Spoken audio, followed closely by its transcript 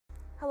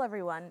Hello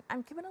everyone,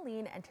 I'm Kim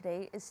Aline and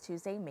today is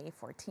Tuesday, May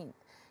 14th.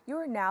 You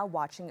are now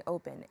watching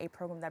Open, a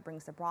program that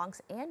brings the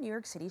Bronx and New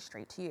York City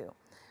straight to you.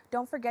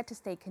 Don't forget to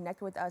stay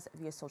connected with us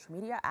via social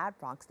media at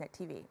Bronxnet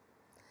TV.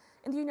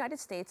 In the United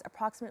States,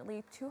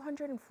 approximately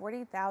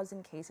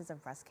 240,000 cases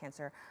of breast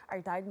cancer are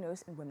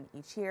diagnosed in women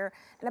each year,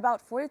 and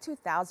about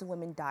 42,000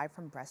 women die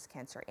from breast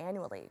cancer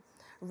annually.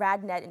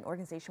 RadNet, an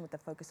organization with a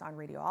focus on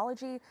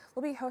radiology,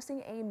 will be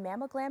hosting a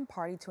MammoGlam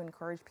Party to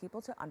encourage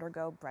people to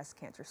undergo breast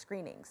cancer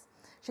screenings.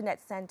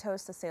 Shannette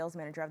Santos, the sales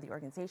manager of the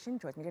organization,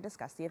 joins me to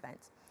discuss the event.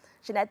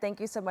 Shannette,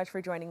 thank you so much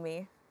for joining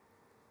me.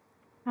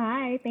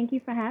 Hi, thank you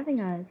for having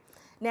us.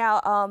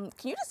 Now,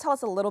 can you just tell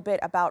us a little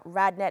bit about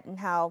RadNet and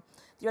how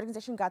the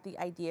organization got the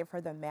idea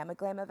for the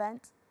MammoGlam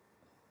event?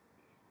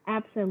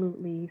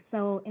 Absolutely.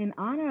 So, in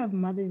honor of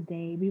Mother's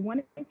Day, we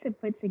wanted to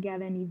put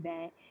together an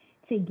event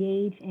to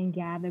gauge and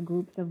gather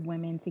groups of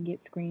women to get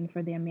screened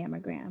for their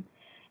mammogram.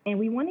 And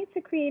we wanted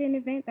to create an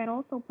event that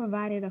also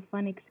provided a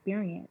fun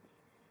experience.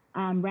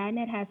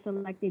 RadNet has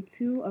selected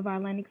two of our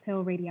Lenox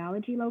Hill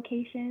radiology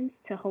locations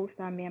to host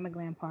our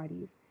mammogram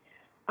parties.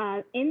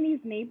 In these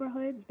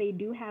neighborhoods, they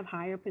do have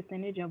higher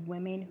percentage of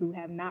women who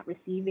have not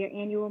received their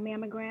annual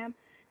mammogram.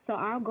 So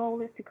our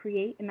goal is to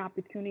create an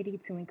opportunity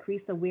to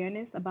increase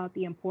awareness about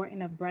the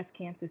importance of breast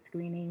cancer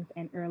screenings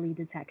and early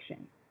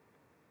detection.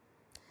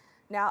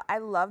 Now, I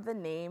love the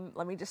name.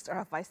 Let me just start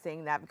off by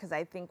saying that because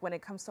I think when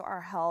it comes to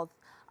our health,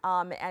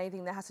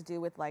 anything that has to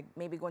do with like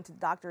maybe going to the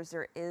doctors,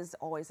 there is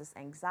always this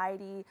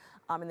anxiety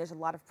and there's a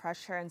lot of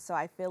pressure. And so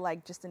I feel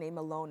like just the name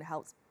alone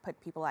helps put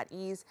people at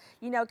ease.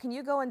 You know, can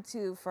you go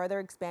into further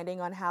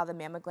expanding on how the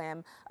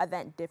MammoGlam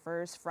event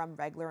differs from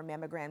regular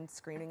mammogram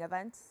screening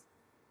events?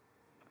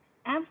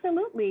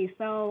 Absolutely.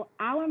 So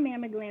our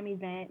mammogram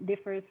event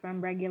differs from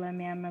regular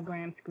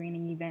mammogram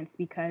screening events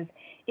because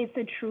it's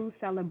a true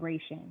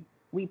celebration.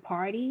 We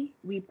party,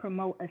 we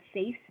promote a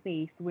safe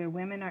space where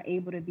women are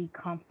able to be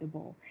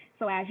comfortable.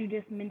 So as you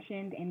just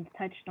mentioned and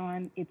touched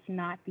on, it's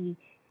not the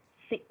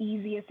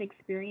easiest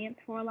experience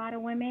for a lot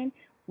of women.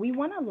 We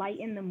want to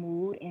lighten the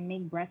mood and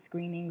make breast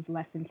screenings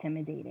less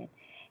intimidating.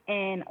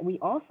 And we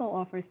also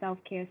offer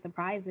self-care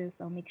surprises,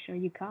 so make sure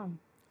you come.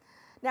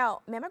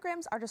 Now,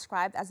 mammograms are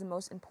described as the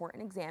most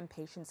important exam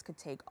patients could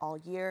take all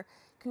year.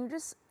 Can you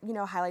just,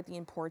 highlight the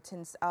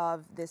importance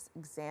of this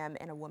exam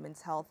in a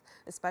woman's health,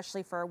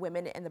 especially for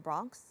women in the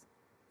Bronx?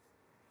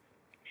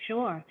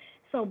 Sure.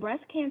 So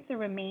breast cancer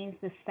remains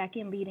the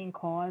second leading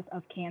cause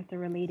of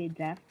cancer-related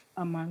deaths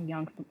among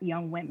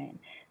young women.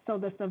 So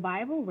the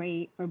survival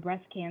rate for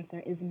breast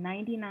cancer is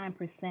 99%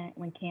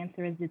 when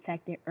cancer is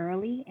detected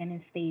early and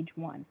in stage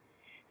 1.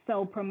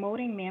 So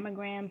promoting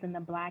mammograms in the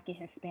Black and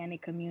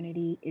Hispanic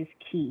community is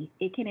key.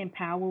 It can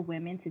empower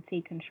women to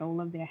take control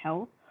of their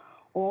health,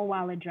 all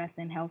while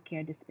addressing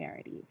healthcare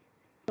disparities.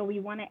 So we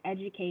want to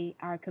educate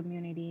our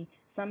community.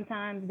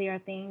 Sometimes there are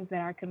things that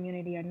our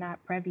community are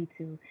not privy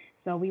to.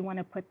 So we want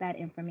to put that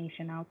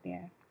information out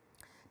there.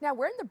 Now,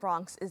 where in the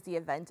Bronx is the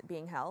event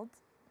being held?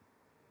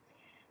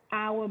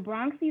 Our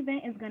Bronx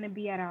event is going to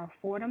be at our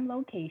Fordham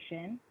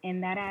location,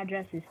 and that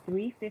address is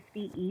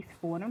 350 East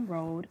Fordham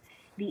Road.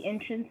 The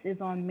entrance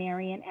is on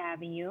Marion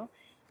Avenue,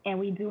 and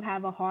we do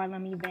have a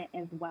Harlem event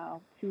as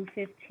well,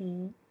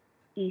 215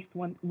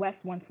 West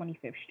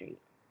 125th Street.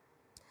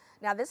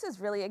 Now, this is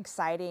really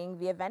exciting.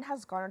 The event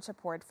has garnered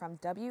support from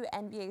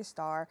WNBA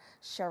star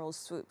Sheryl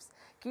Swoopes.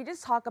 Can you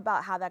just talk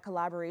about how that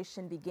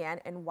collaboration began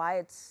and why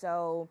it's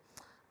so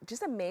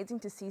just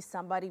amazing to see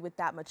somebody with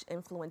that much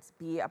influence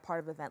be a part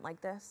of an event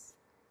like this?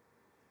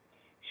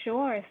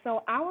 Sure.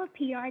 So our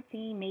PR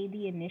team made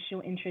the initial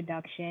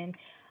introduction.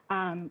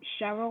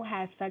 Cheryl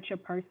has such a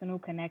personal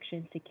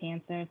connection to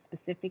cancer,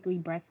 specifically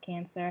breast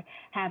cancer,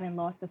 having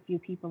lost a few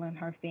people in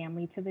her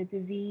family to the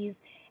disease.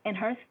 And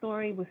her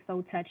story was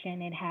so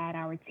touching, it had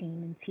our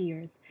team in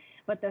tears.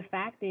 But the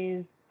fact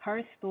is,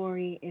 her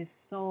story is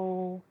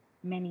so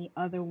many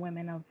other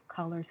women of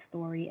color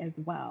story as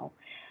well.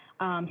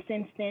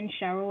 Since then,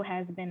 Cheryl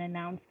has been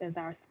announced as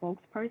our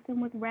spokesperson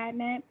with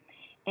RadNet,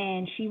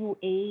 and she will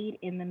aid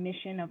in the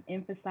mission of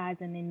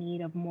emphasizing the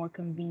need of more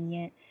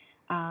convenient,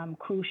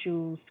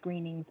 crucial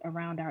screenings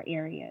around our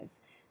areas.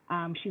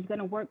 She's going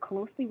to work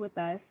closely with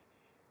us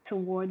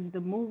towards the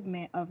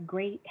movement of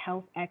great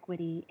health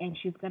equity, and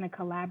she's going to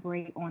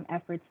collaborate on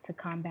efforts to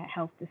combat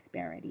health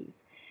disparities.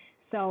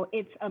 So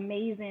it's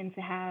amazing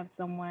to have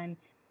someone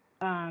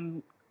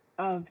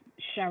of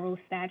Cheryl's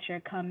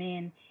stature come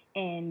in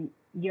and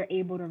you're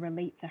able to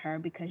relate to her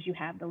because you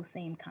have those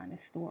same kind of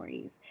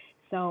stories.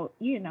 So,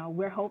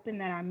 we're hoping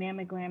that our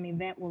mammogram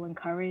event will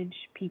encourage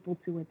people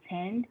to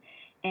attend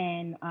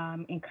and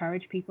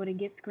encourage people to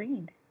get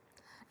screened.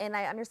 And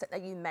I understand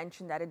that you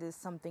mentioned that it is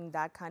something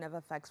that kind of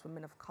affects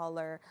women of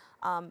color,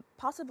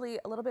 possibly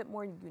a little bit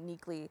more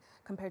uniquely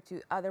compared to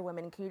other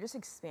women. Can you just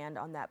expand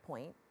on that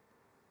point?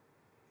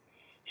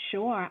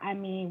 Sure. I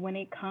mean, when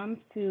it comes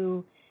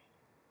to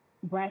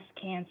breast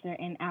cancer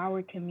in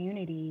our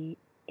community,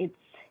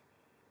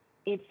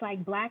 it's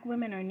like black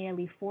women are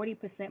nearly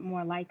 40%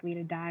 more likely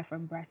to die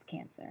from breast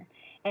cancer.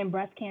 And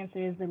breast cancer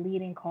is the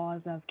leading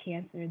cause of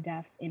cancer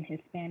deaths in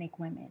Hispanic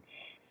women.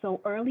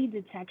 So early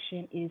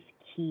detection is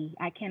key.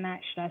 I cannot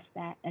stress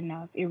that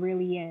enough. It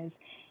really is.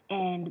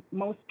 And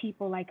most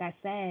people, like I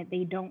said,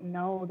 they don't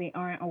know, they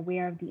aren't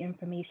aware of the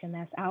information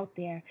that's out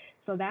there.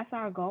 So that's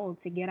our goal,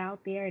 to get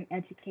out there and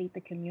educate the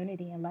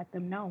community and let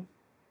them know.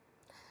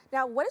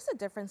 Now, what is the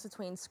difference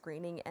between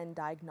screening and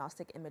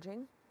diagnostic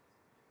imaging?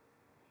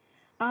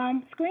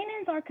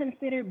 Screenings are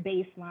considered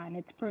baseline.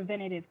 It's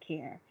preventative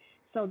care.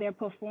 So they're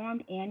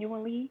performed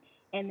annually,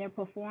 and they're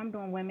performed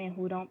on women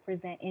who don't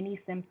present any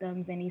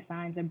symptoms, any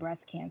signs of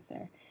breast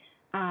cancer.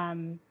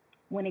 Um,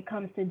 when it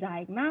comes to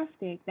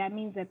diagnostic, that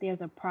means that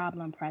there's a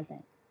problem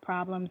present.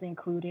 Problems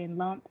including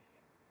lumps,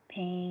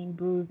 pain,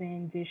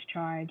 bruising,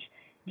 discharge,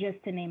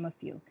 just to name a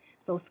few.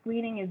 So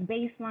screening is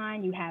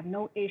baseline. You have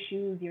no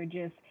issues. You're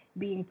just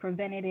being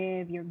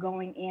preventative. You're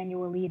going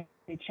annually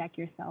to check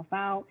yourself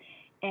out.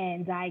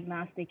 And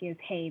diagnostic is,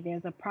 hey,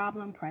 there's a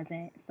problem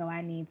present, so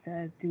I need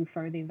to do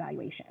further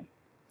evaluation.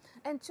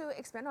 And to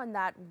expand on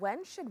that,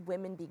 when should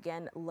women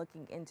begin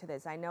looking into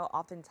this? I know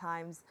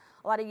oftentimes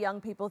a lot of young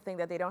people think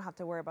that they don't have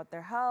to worry about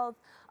their health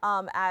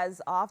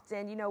as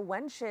often.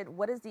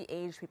 What is the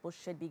age people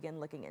should begin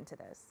looking into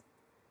this?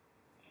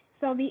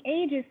 So the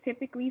age is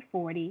typically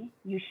 40.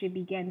 You should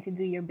begin to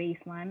do your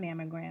baseline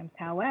mammograms.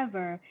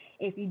 However,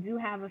 if you do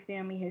have a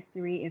family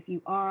history, if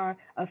you are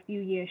a few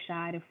years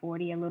shy of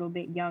 40, a little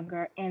bit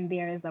younger, and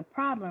there is a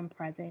problem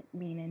present,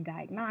 meaning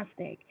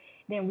diagnostic,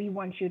 then we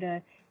want you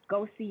to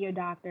go see your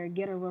doctor,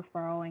 get a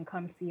referral, and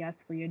come see us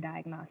for your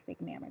diagnostic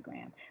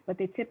mammogram. But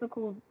the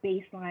typical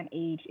baseline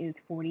age is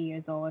 40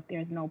 years old if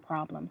there's no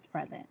problems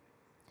present.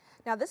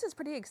 Now, this is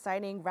pretty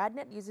exciting.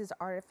 RadNet uses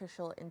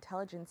artificial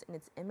intelligence in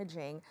its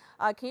imaging.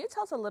 Can you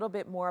tell us a little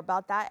bit more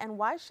about that, and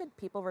why should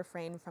people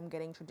refrain from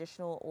getting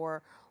traditional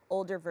or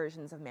older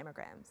versions of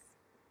mammograms?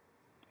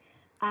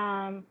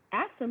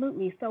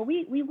 Absolutely. So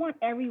we want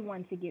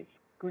everyone to get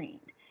screened,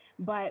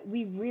 but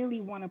we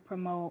really want to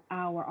promote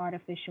our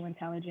artificial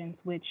intelligence,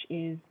 which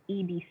is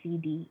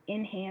EBCD,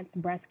 Enhanced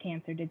Breast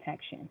Cancer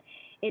Detection.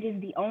 It is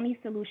the only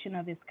solution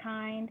of its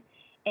kind,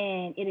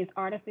 and it is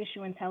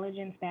artificial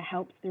intelligence that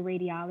helps the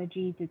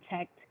radiology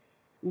detect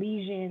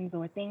lesions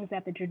or things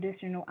that the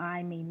traditional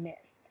eye may miss.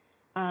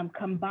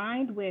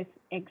 Combined with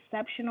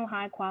exceptional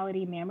high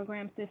quality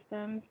mammogram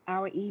systems,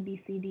 our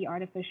EBCD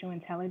artificial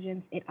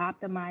intelligence, it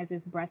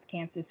optimizes breast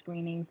cancer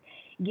screenings,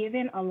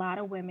 giving a lot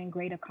of women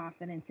greater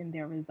confidence in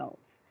their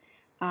results.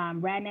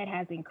 RadNet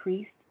has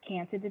increased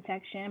cancer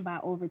detection by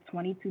over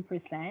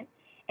 22%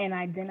 and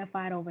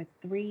identified over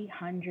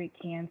 300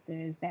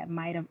 cancers that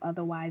might have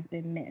otherwise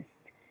been missed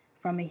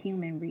from a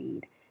human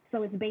read.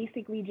 So it's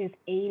basically just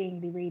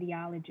aiding the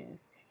radiologist.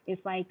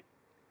 It's like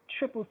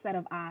triple set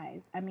of eyes.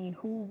 I mean,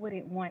 who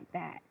wouldn't want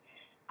that?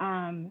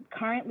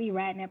 Currently,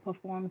 RadNet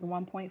performs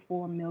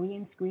 1.4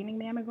 million screening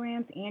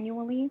mammograms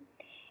annually,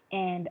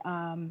 and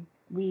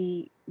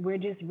we're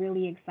just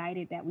really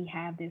excited that we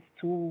have this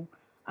tool.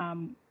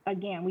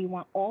 Again, we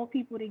want all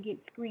people to get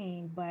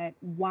screened, but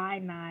why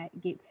not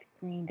get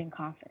screened in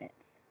confidence?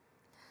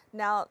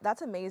 Now,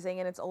 that's amazing,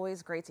 and it's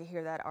always great to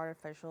hear that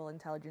artificial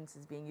intelligence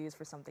is being used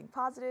for something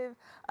positive.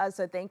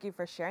 So thank you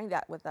for sharing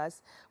that with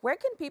us. Where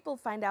can people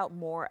find out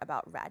more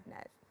about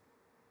RadNet?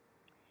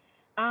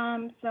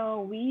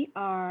 So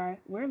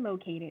we're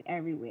located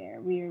everywhere.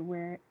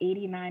 We're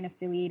 89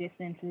 affiliated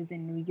centers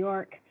in New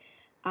York,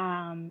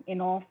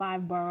 in all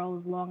 5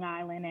 boroughs, Long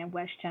Island and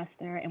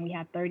Westchester, and we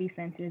have 30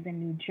 centers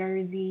in New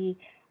Jersey.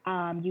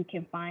 You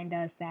can find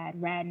us at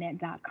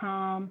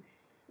radnet.com.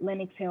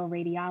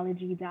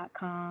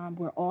 LenoxHillRadiology.com.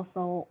 We're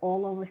also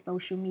all over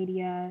social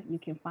media. You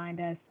can find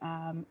us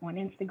on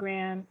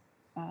Instagram,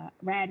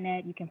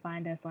 RadNet. You can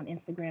find us on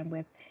Instagram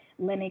with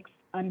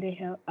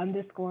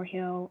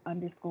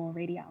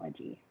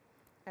Lennox_Hill_radiology.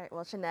 All right,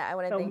 well, Shannette, I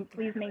want to thank you.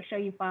 Please make sure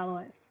you follow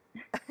us.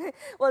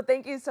 Well,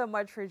 thank you so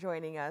much for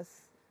joining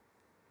us.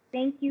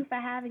 Thank you for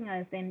having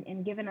us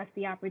and giving us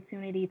the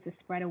opportunity to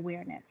spread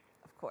awareness.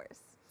 Of course.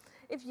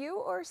 If you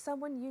or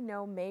someone you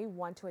know may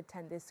want to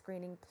attend this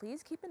screening,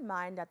 please keep in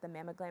mind that the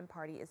MammoGlam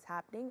Party is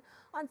happening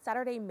on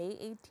Saturday,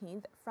 May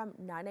 18th from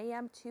 9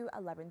 a.m. to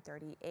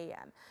 11:30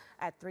 a.m.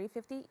 at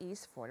 350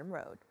 East Fordham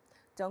Road.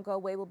 Don't go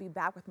away. We'll be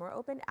back with more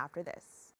Open after this.